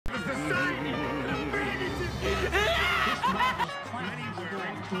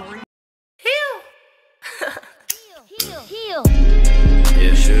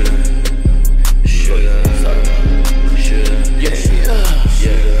Yeah, shoulda.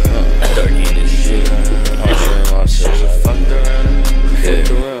 Darkie in this shit. Shoulda fucked around.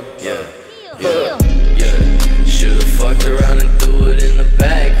 Yeah. Shoulda fucked around and threw it in the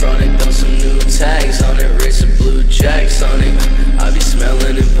bag. Chronic done some new tags on it. Wrist and blue jacks on it. I be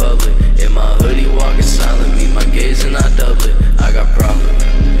smelling in public. In my hoodie, walking silent. Meet my gaze and I double it. I got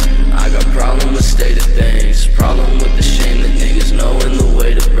problem with state of things. Problem with the shame that niggas knowing the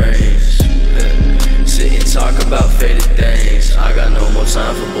weight of brains. Sit and talk about faded things. I got no more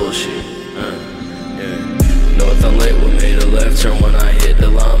time for bullshit. North on Lakewood made a left turn when I hit the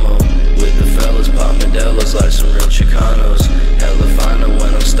Lamo. With the fellas, pop Modelos like some real Chicanos. Hella final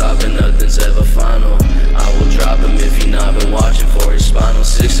when I'm stopping, nothing's ever final. I will drop him if he not been watching for his spinal.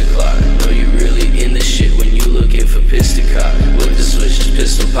 6 o'clock, know you really in the shit when you looking for pistol cop. With the switches,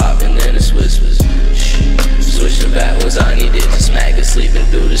 pistol pop, and then it's whispers. Switching backwards, I needed to smack it. Sleeping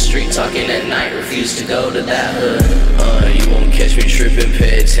through the street, talking at night, refuse to go to that hood. You won't catch me tripping,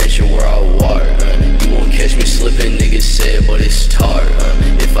 pay attention where I water. You won't catch me slipping, niggas say it, but it's tart.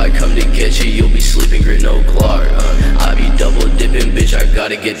 If I come to get you, you'll be sleeping, grit no Clark. I be double dipping, bitch, I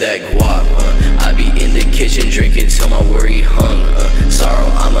gotta get that guap. I be in the kitchen drinking till my worry hung.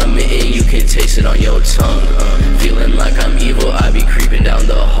 Sorrow I'm admitting, you can taste it on your tongue. Feeling like I'm evil, I be creeping down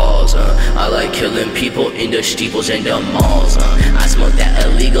the halls. I like killing people in the steeples and the malls. I smoke that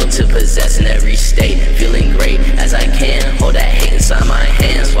illegal to possess in every state. Feeling great as I can, hold that hate inside my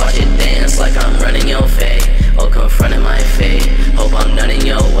hands. Watch it dance like I'm running your fate, or confronting my fate. Hope I'm not in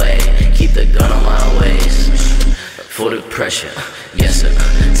your way, keep the gun on my waist. For the pressure, yes sir,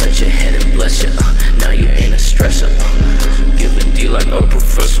 touch your head and bless you. Now you ain't a stressor. Give a D like a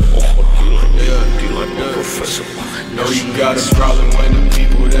professor. D like a professor. Know you got a problem when the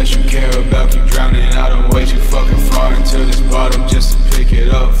people that you care about keep drowning out on way too fucking far into this bottom just to pick it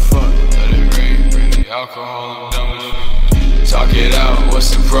up. Fuck, let it rain, bring the alcohol, I'm done with it. Talk it out,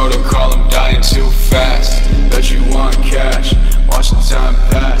 what's the protocol? I'm dying too fast. Bet you want cash, watch the time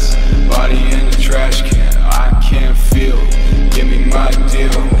pass. Body in the trash can, I can't feel. Give me my deal,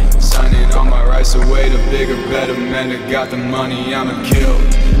 signing all my rights away to bigger, better men that got the money, I'ma kill.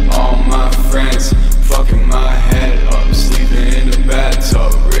 All my friends fucking my head up, sleeping in the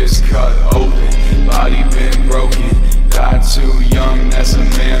bathtub, wrist cut open, body been broken, died too young, that's a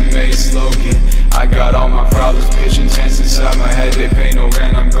man-made slogan. I got all my problems pitching tents inside my head, they pay no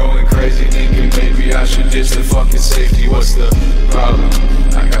rent, I'm going crazy thinking maybe I should ditch the fucking safety. What's the problem?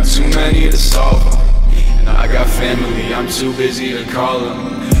 I got too many to solve them, and I got family, I'm too busy to call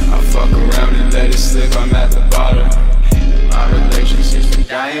them. I fuck around and let it slip, I'm at the bottom. My relationships been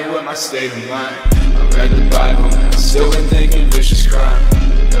dying with my state of mind. I read the Bible, and I still been thinking vicious crime.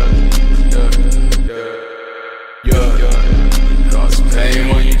 Cause pain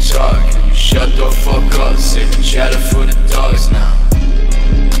when you talk, and you shut the fuck up. Sit and chatter for the dogs now.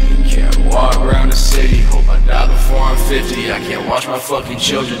 Can't walk around the city, hope I die before I'm 50. I can't watch my fucking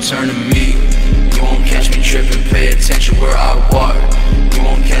children turn to me. You won't catch me tripping, pay attention where I walk. You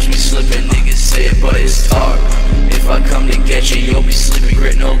won't catch me slipping, niggas say it, but it's dark. If I come to get you, you'll be sleeping,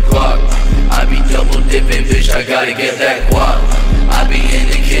 grit no Glock. I be double dipping, bitch, I gotta get that guap. I be in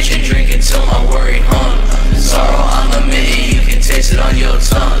the kitchen drinking till my worry hung. Sorrow I'm admitting, you can taste it on your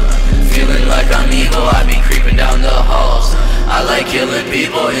tongue. Feeling like I'm evil, I be creeping down the halls. I like killing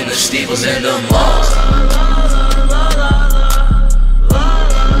people in the steeples and the malls.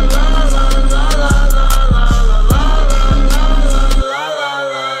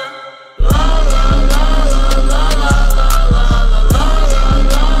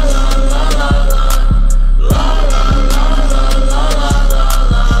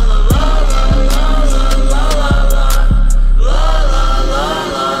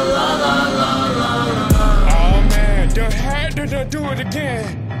 Do it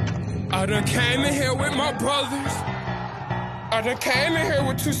again. I done came in here with my brothers. I done came in here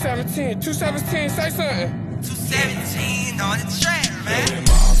with 217. 217, say something. 217 on the track, man. Me and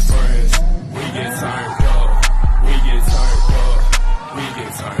my friends, we get turned up. We get turned up. We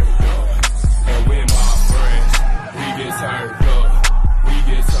get turned up.